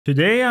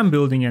Today I'm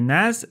building a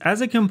NAS as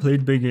a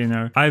complete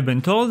beginner. I've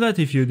been told that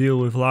if you deal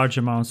with large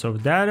amounts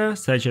of data,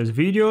 such as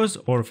videos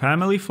or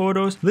family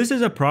photos, this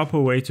is a proper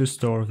way to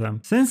store them.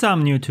 Since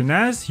I'm new to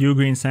NAS,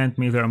 UGREEN sent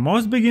me their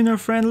most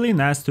beginner-friendly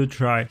NAS to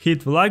try.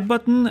 Hit the like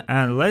button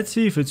and let's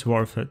see if it's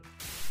worth it.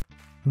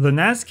 The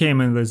NAS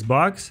came in this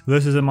box.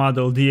 This is a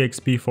model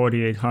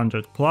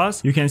DXP4800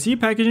 Plus. You can see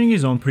packaging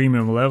is on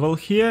premium level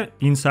here.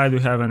 Inside we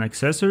have an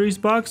accessories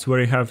box where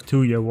you have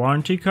 2-year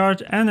warranty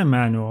card and a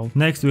manual.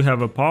 Next we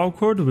have a power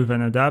cord with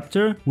an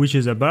adapter, which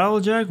is a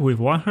barrel jack with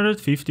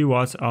 150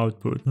 watts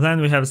output.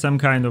 Then we have some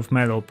kind of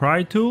metal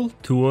pry tool,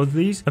 2 of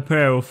these, a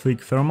pair of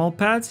thick thermal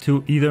pads,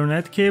 2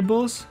 Ethernet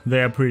cables.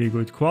 They are pretty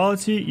good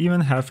quality,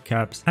 even have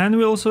caps. And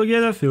we also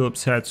get a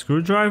Phillips head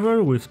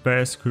screwdriver with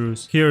spare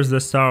screws. Here's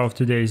the star of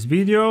today's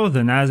video,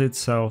 the NAS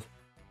itself.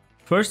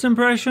 First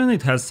impression,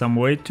 it has some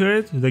weight to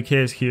it. The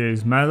case here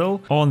is metal.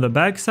 On the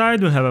back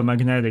side we have a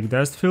magnetic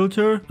dust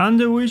filter,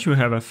 under which we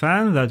have a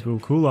fan that will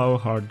cool our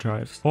hard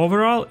drives.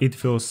 Overall it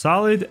feels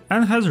solid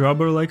and has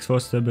rubber legs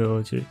for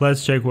stability.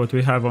 Let's check what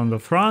we have on the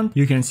front.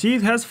 You can see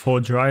it has 4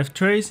 drive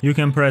trays. You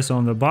can press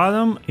on the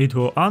bottom, it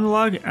will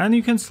unlock and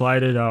you can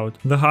slide it out.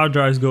 The hard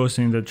drive goes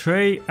in the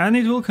tray and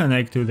it will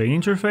connect to the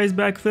interface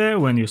back there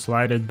when you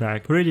slide it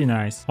back. Pretty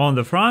nice. On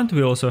the front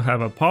we also have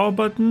a power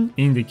button,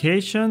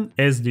 indication,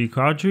 SD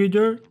card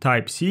reader,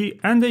 Type-C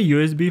and a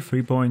USB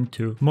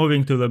 3.2.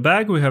 Moving to the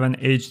back we have an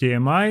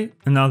HDMI,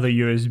 another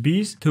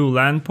USBs, 2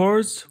 LAN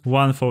ports,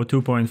 one for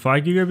 2.5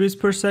 gigabits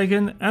per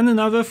second and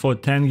another for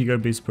 10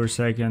 gigabits per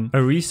second,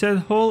 a reset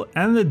hole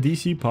and a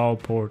DC power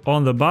port.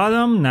 On the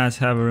bottom NAS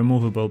have a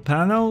removable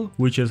panel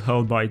which is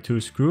held by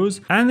 2 screws,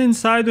 and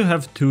inside we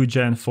have 2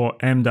 Gen 4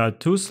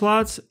 M.2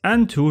 slots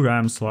and 2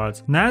 RAM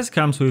slots. NAS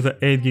comes with an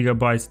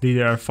 8GB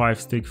DDR5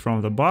 stick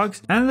from the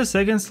box and the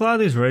second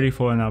slot is ready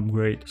for an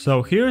upgrade.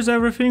 So here's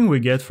everything we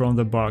get from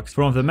the box.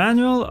 From the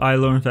manual I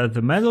learned that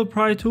the metal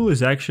pry tool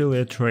is actually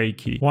a tray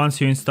key.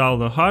 Once you install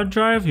the hard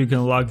drive you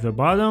can lock the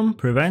bottom,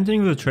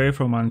 preventing the tray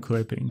from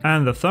unclipping.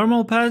 And the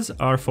thermal pads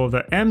are for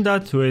the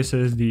M.2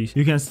 SSDs.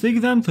 You can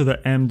stick them to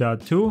the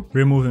M.2,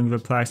 removing the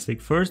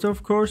plastic first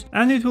of course,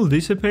 and it will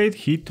dissipate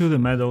heat to the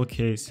metal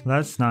case.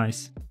 That's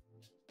nice.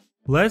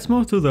 Let's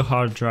move to the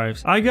hard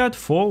drives. I got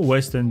 4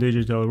 Western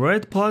Digital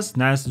Red Plus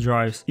NAS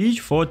drives, each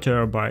 4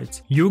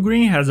 TB.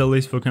 UGREEN has a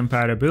list for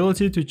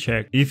compatibility to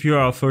check. If you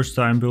are a first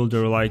time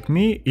builder like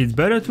me, it's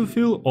better to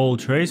fill all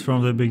trays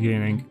from the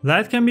beginning.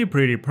 That can be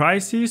pretty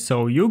pricey,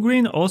 so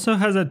UGREEN also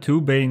has a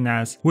 2-bay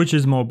NAS, which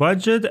is more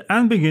budget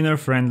and beginner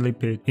friendly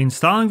pick.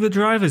 Installing the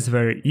drive is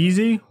very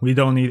easy, we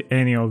don't need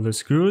any of the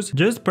screws,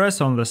 just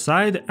press on the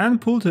side and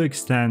pull to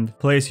extend.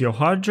 Place your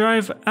hard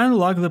drive and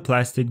lock the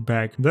plastic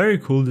back. Very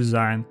cool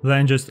design.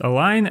 Then just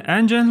align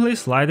and gently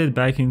slide it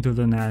back into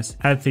the NAS.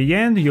 At the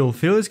end you'll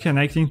feel it's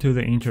connecting to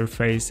the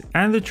interface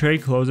and the tray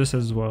closes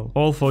as well.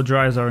 All 4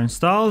 drives are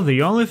installed,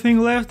 the only thing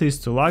left is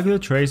to lock the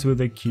trays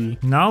with a key.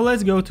 Now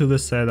let's go to the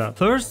setup.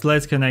 First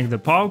let's connect the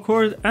power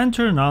cord and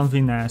turn on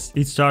the NAS.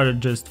 It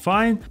started just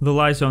fine, the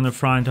lights on the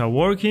front are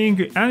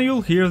working and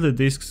you'll hear the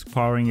disks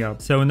powering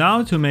up. So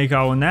now to make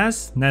our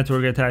NAS,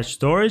 network attached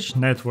storage,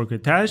 network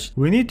attached,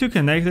 we need to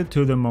connect it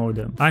to the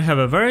modem. I have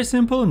a very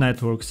simple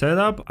network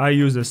setup. I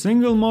use a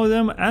single modem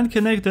and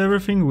connect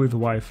everything with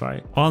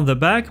Wi-Fi. On the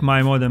back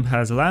my modem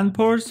has LAN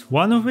ports,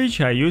 one of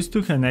which I use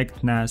to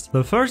connect NAS.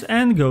 The first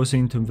end goes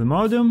into the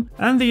modem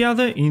and the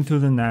other into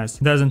the NAS.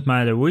 Doesn't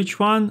matter which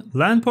one,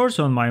 LAN ports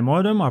on my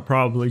modem are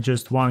probably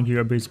just 1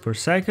 gigabits per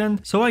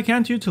second, so I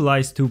can't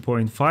utilize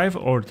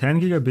 2.5 or 10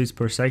 gigabits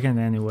per second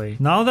anyway.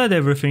 Now that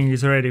everything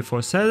is ready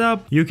for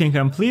setup, you can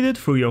complete it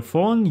through your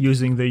phone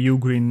using the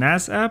UGREEN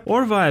NAS app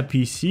or via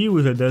PC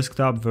with a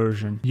desktop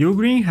version.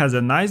 UGREEN has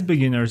a nice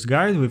beginner's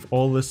guide with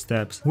all the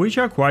steps, which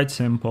are quite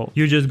simple.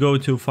 You just go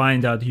to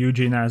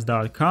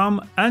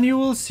find.ugnas.com and you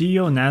will see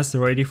your NAS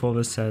ready for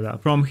the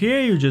setup. From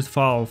here you just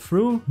follow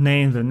through,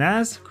 name the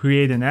NAS,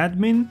 create an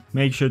admin,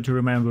 make sure to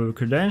remember the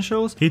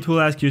credentials. It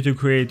will ask you to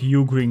create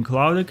UGREEN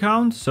cloud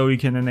account so you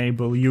can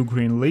enable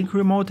UGREEN link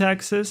remote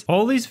access.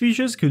 All these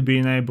features could be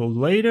enabled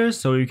later,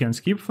 so you can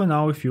skip for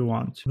now if you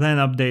want. Then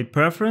update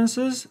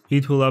preferences,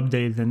 it will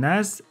update the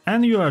NAS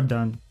and you are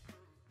done.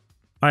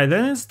 I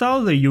then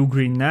installed the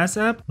UGREEN NAS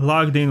app,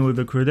 logged in with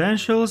the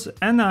credentials,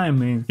 and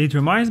I'm in. It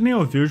reminds me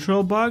of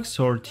VirtualBox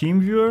or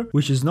TeamViewer,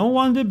 which is no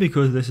wonder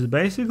because this is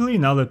basically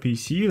another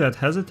PC that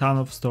has a ton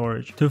of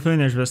storage. To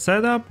finish the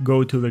setup,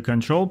 go to the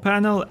control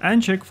panel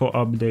and check for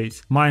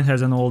updates. Mine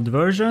has an old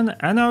version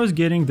and I was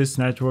getting this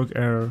network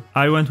error.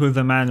 I went with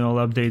the manual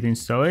update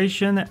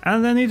installation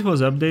and then it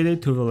was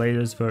updated to the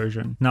latest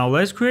version. Now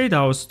let's create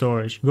our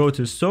storage. Go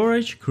to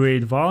storage,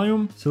 create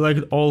volume,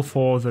 select all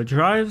 4 of the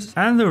drives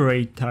and the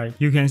RAID type.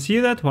 You You can see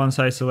that once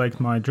I select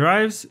my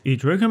drives,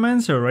 it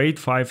recommends a RAID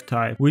 5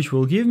 type, which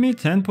will give me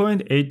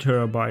 10.8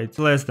 TB,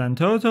 less than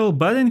total,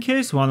 but in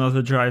case one of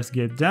the drives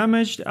get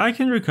damaged, I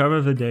can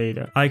recover the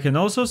data. I can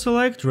also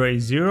select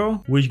RAID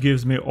 0, which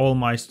gives me all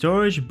my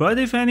storage, but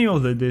if any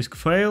of the disks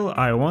fail,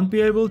 I won't be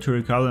able to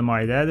recover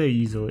my data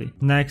easily.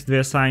 Next, the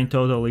assigned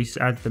total is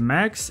at the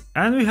max,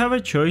 and we have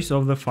a choice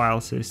of the file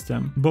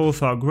system.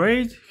 Both are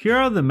great. Here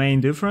are the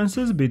main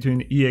differences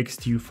between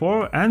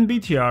ext4 and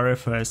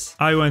BTRFS.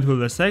 I went with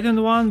the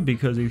second one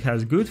because it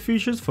has good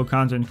features for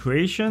content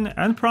creation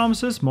and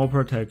promises more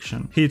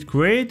protection. Hit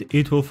create,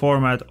 it will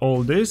format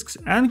all disks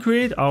and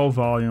create our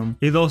volume.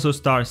 It also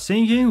starts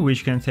syncing,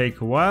 which can take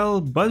a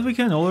while, but we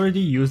can already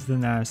use the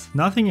NAS.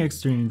 Nothing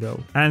extreme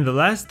though. And the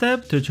last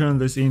step, to turn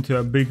this into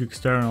a big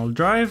external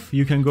drive,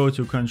 you can go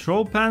to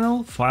Control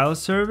Panel, File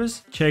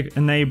Service, check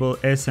Enable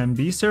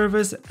SMB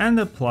Service and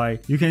apply.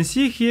 You can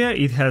see here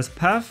it has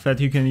path that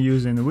you can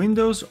use in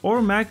Windows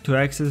or Mac to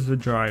access the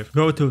drive.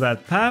 Go to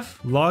that path,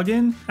 log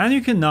in, and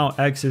you can now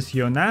access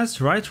your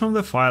NAS right from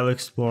the File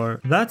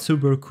Explorer. That's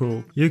super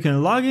cool. You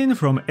can log in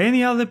from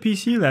any other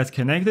PC that's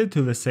connected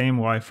to the same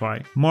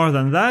Wi-Fi. More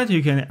than that,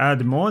 you can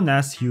add more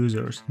NAS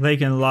users. They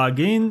can log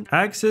in,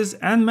 access,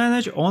 and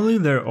manage only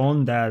their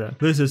own data.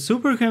 This is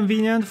super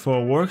convenient for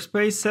a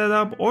workspace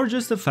setup or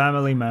just the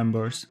family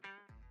members.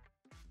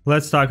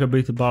 Let's talk a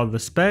bit about the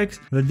specs.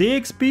 The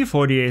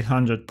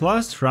DXP4800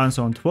 Plus runs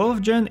on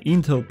 12th gen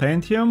Intel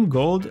Pentium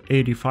Gold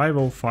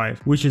 8505,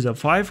 which is a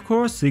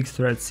 5-core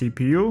 6-thread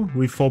CPU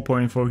with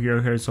 4.4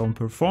 GHz on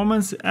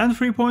performance and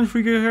 3.3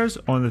 GHz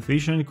on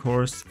efficient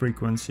core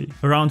frequency.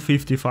 Around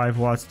 55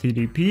 watts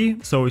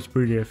TDP, so it's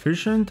pretty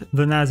efficient.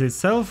 The NAS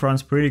itself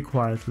runs pretty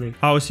quietly.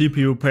 Our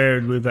CPU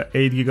paired with the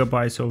 8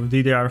 GB of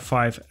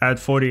DDR5 at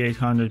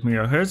 4800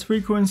 MHz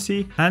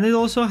frequency, and it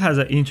also has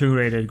an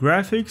integrated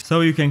graphics,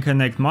 so you can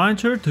connect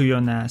monitor to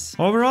your NAS.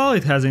 Overall,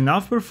 it has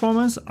enough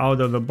performance out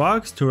of the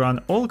box to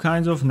run all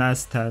kinds of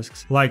NAS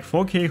tasks, like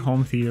 4K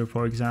home theater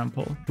for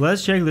example.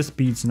 Let's check the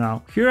speeds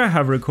now. Here I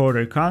have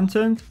recorded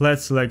content.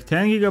 Let's select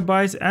 10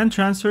 GB and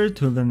transfer it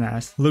to the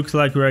NAS. Looks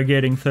like we are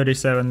getting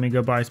 37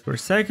 MB per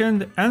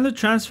second, and the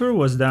transfer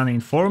was done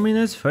in 4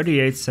 minutes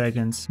 38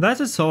 seconds.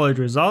 That's a solid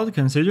result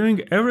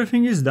considering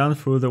everything is done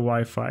through the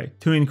Wi-Fi.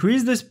 To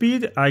increase the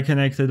speed, I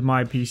connected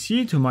my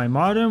PC to my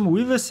modem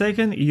with a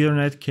second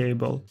Ethernet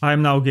cable.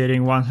 I'm now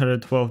getting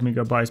 112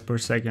 MB per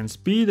second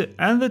speed,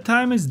 and the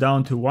time is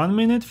down to 1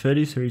 minute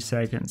 33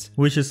 seconds,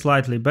 which is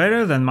slightly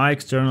better than my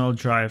external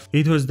drive.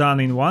 It was done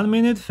in 1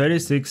 minute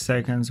 36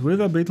 seconds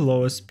with a bit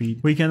lower speed.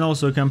 We can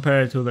also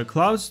compare it to the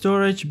cloud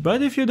storage,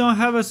 but if you don't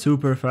have a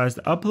super fast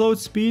upload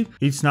speed,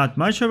 it's not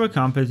much of a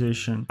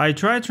competition. I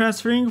tried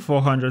transferring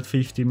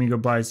 450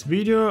 MB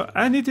video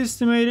and it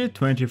estimated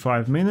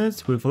 25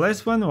 minutes with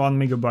less than 1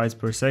 MB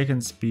per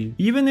second speed.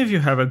 Even if you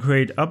have a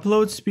great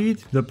upload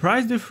speed, the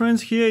price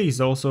difference here is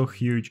also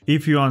huge.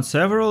 If you want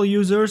several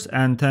users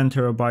and 10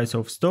 TB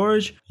of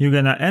storage, you're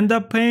gonna end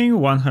up paying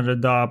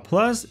 $100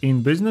 plus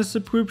in business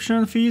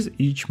subscription fees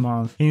each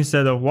month,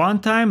 instead of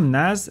one-time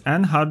NAS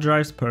and hard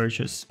drives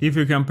purchase. If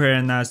you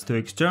compare NAS to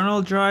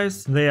external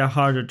drives, they are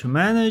harder to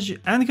manage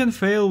and can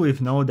fail with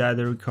no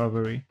data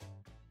recovery.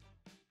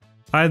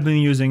 I've been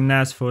using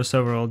NAS for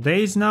several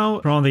days now.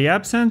 From the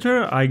App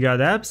Center, I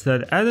got apps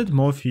that added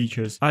more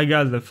features. I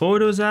got the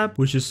Photos app,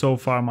 which is so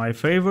far my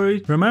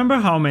favorite. Remember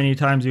how many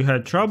times you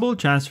had trouble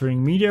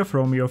transferring media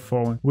from your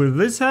phone? With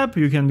this app,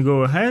 you can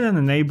go ahead and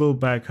enable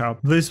backup.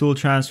 This will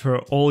transfer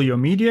all your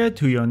media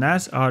to your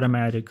NAS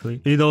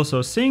automatically. It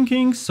also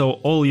syncing, so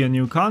all your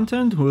new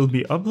content will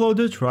be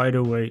uploaded right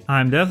away.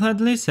 I'm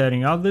definitely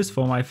setting up this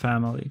for my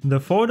family. The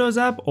Photos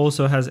app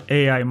also has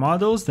AI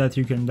models that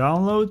you can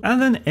download,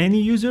 and then any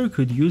user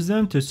could use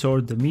them to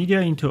sort the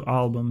media into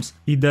albums.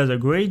 It does a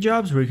great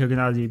job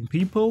recognizing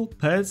people,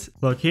 pets,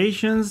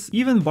 locations,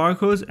 even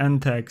barcodes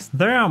and text.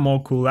 There are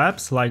more cool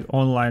apps like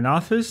Online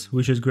Office,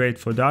 which is great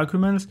for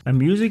documents, a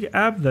music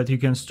app that you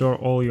can store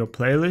all your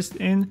playlists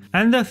in,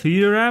 and a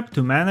theater app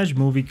to manage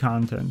movie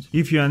content.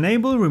 If you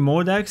enable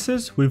remote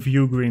access with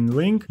UGREEN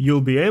Link, you'll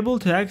be able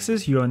to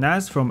access your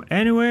NAS from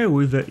anywhere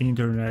with the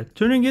internet,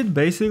 turning it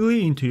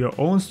basically into your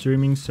own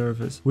streaming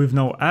service, with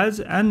no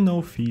ads and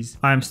no fees.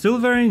 I'm still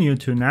very new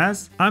to NAS.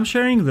 I'm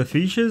sharing the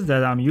features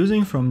that I'm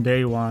using from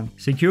day one.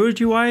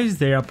 Security wise,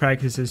 there are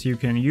practices you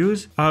can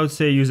use. I would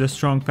say use a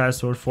strong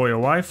password for your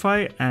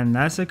Wi-Fi and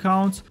NAS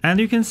accounts, and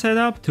you can set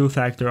up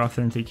two-factor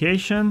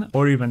authentication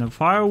or even a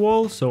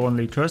firewall so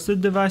only trusted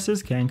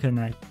devices can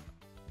connect.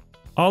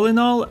 All in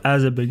all,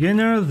 as a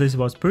beginner, this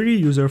was pretty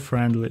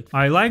user-friendly.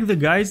 I like the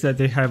guides that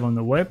they have on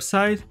the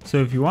website, so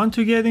if you want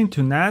to get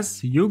into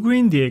NAS,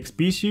 UGREEN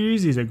DXP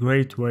series is a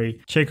great way.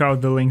 Check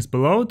out the links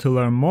below to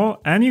learn more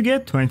and you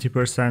get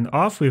 20%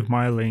 off with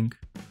my link.